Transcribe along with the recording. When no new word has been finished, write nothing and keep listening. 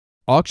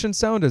Auction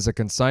Sound is a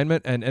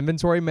consignment and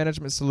inventory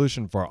management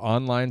solution for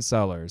online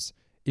sellers.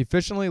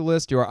 Efficiently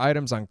list your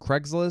items on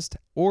Craigslist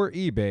or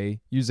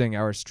eBay using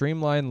our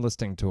streamlined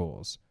listing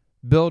tools.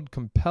 Build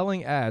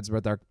compelling ads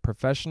with our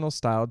professional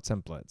styled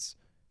templates.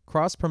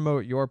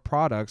 Cross-promote your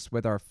products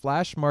with our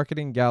flash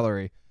marketing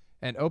gallery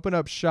and open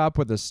up shop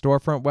with a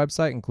storefront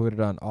website included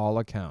on all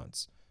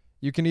accounts.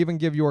 You can even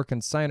give your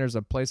consigners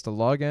a place to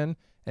log in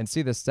and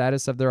see the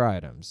status of their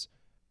items.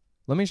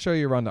 Let me show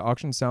you around the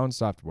Auction Sound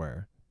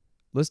software.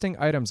 Listing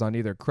items on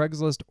either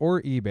Craigslist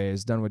or eBay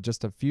is done with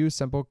just a few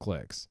simple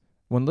clicks.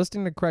 When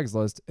listing to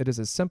Craigslist, it is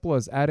as simple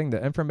as adding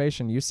the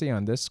information you see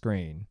on this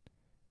screen.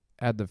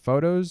 Add the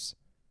photos,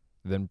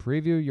 then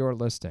preview your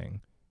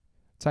listing.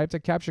 Type the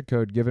capture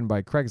code given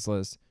by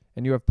Craigslist,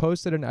 and you have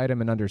posted an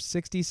item in under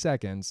 60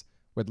 seconds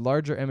with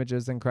larger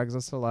images than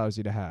Craigslist allows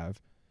you to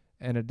have.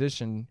 In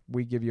addition,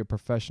 we give you a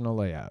professional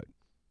layout.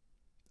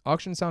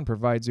 Auction Sound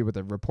provides you with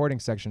a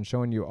reporting section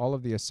showing you all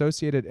of the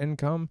associated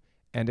income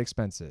and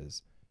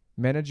expenses.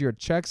 Manage your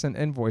checks and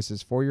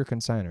invoices for your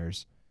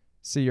consigners.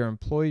 See your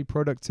employee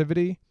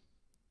productivity.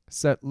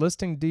 Set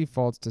listing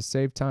defaults to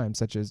save time,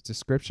 such as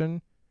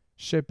description,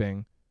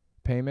 shipping,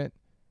 payment,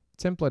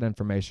 template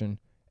information,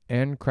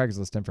 and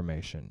Craigslist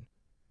information.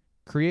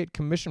 Create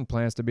commission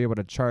plans to be able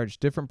to charge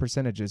different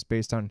percentages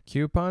based on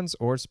coupons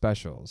or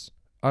specials.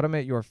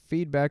 Automate your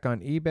feedback on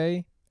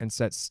eBay and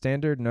set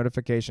standard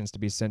notifications to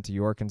be sent to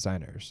your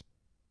consigners.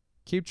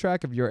 Keep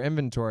track of your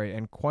inventory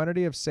and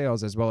quantity of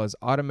sales as well as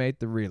automate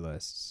the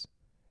relists.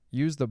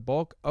 Use the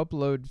bulk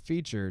upload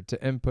feature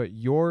to input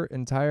your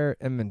entire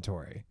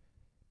inventory.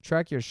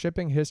 Track your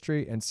shipping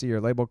history and see your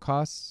label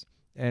costs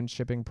and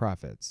shipping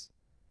profits.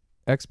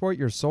 Export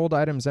your sold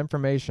items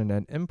information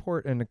and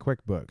import into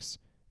QuickBooks.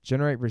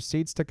 Generate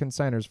receipts to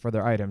consigners for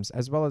their items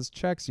as well as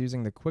checks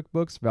using the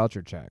QuickBooks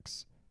voucher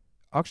checks.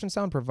 Auction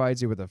Sound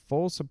provides you with a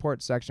full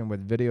support section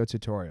with video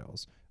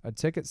tutorials, a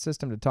ticket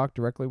system to talk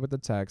directly with the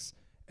techs,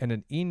 and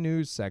an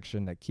e-news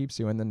section that keeps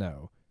you in the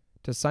know.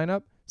 To sign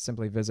up,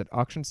 simply visit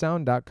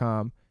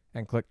auctionsound.com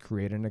and click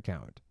Create an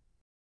Account.